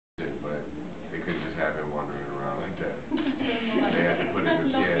but they couldn't just have him wandering around like that. They had to put him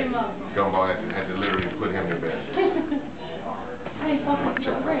to bed. Gumball had to literally put him to bed.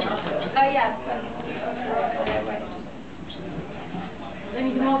 Yeah. Then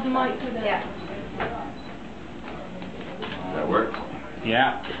you can hold the mic to them. Yeah. That work?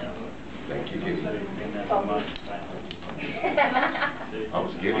 Yeah. Thank you, Kitty. I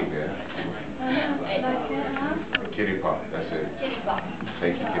was getting there. Kitty Pop, that's it. Kitty Pop.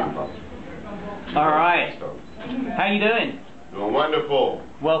 Thank you, Kitty Pop. All right. How you doing? Doing wonderful.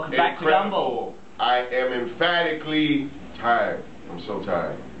 Welcome back to Gumball. I am emphatically tired. I'm so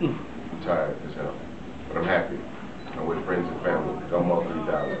tired. I'm tired as hell. But I'm happy. I'm with friends and family. Gumball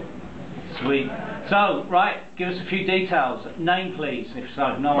 3000. Sweet. So, right, give us a few details. Name, please, if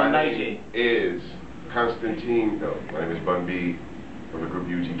so, no one knows you. My name is Constantine, no, my name is Bun B from the group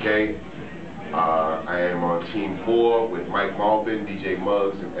UGK. I am on Team 4 with Mike Malvin, DJ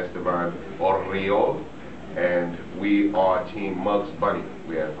Muggs, and Esteban Orreol. And we are Team Muggs Bunny.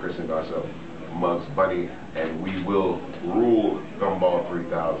 We have christened ourselves Muggs Bunny, and we will rule Gumball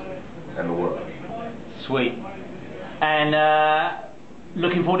 3000 and the world. Sweet. And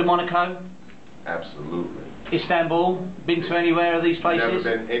looking forward to Monaco? Absolutely. Istanbul? Been to anywhere of these places? Never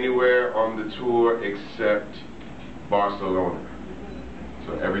been anywhere on the tour except Barcelona.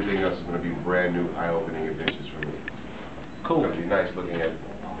 So everything else is going to be brand new, eye-opening adventures for me. Cool. It's going to be nice looking at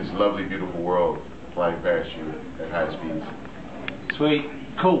this lovely, beautiful world flying past you at high speeds. Sweet.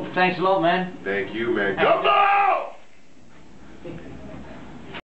 Cool. Thanks a lot, man. Thank you, man. Gumball!